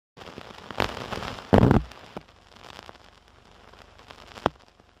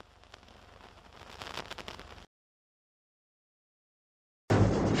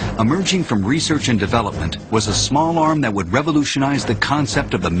Emerging from research and development was a small arm that would revolutionize the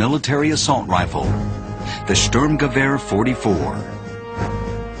concept of the military assault rifle, the Sturmgewehr 44.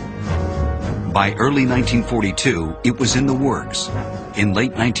 By early 1942, it was in the works. In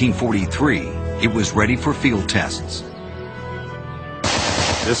late 1943, it was ready for field tests.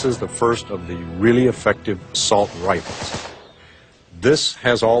 This is the first of the really effective assault rifles. This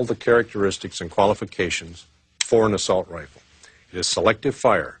has all the characteristics and qualifications for an assault rifle. It is selective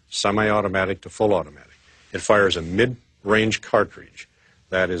fire, semi-automatic to full automatic. It fires a mid-range cartridge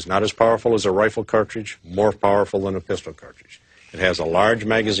that is not as powerful as a rifle cartridge, more powerful than a pistol cartridge. It has a large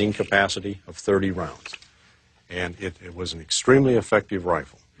magazine capacity of 30 rounds. And it was an extremely effective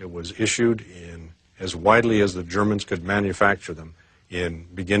rifle. It was issued in as widely as the Germans could manufacture them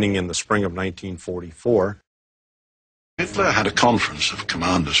beginning in the spring of 1944. Hitler had a conference of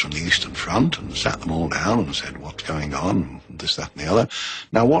commanders from the Eastern Front and sat them all down and said, what's going on, this, that, and the other.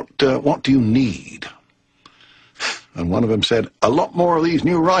 Now, what do you need? And one of them said, a lot more of these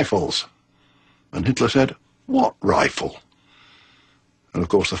new rifles. And Hitler said, what rifle? And, of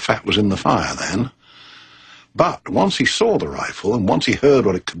course, the fat was in the fire then. But once he saw the rifle and once he heard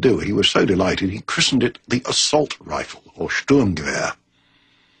what it could do, he was so delighted he christened it the assault rifle, or Sturmgewehr.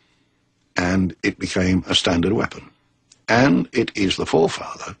 And it became a standard weapon. And it is the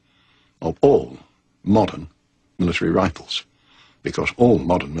forefather of all modern military rifles, because all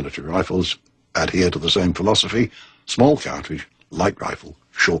modern military rifles adhere to the same philosophy: small cartridge, light rifle,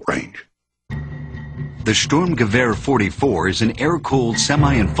 short range. The Sturmgewehr 44 is an air-cooled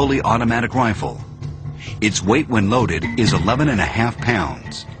semi and fully automatic rifle. Its weight when loaded is 11.5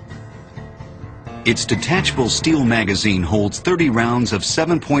 pounds. Its detachable steel magazine holds 30 rounds of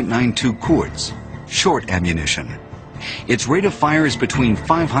 7.92 Kurz, short ammunition. Its rate of fire is between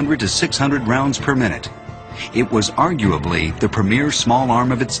 500 to 600 rounds per minute. It was arguably the premier small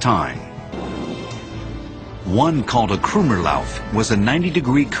arm of its time. One called a Krummerlauf was a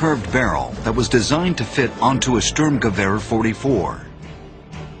 90-degree curved barrel that was designed to fit onto a Sturmgewehr 44.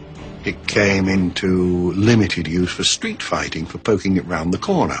 It came into limited use for street fighting, for poking it round the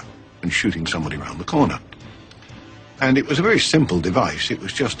corner and shooting somebody round the corner. And it was a very simple device. It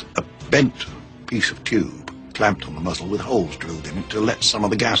was just a bent piece of tube clamped on the muzzle with holes drilled in it to let some of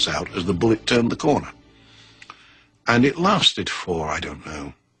the gas out as the bullet turned the corner. And it lasted for, I don't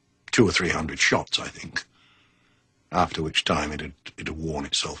know, 200 or 300 shots, I think, after which time it had worn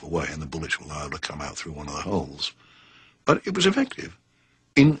itself away and the bullets were allowed to come out through one of the holes. But it was effective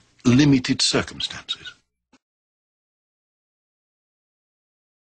in limited circumstances.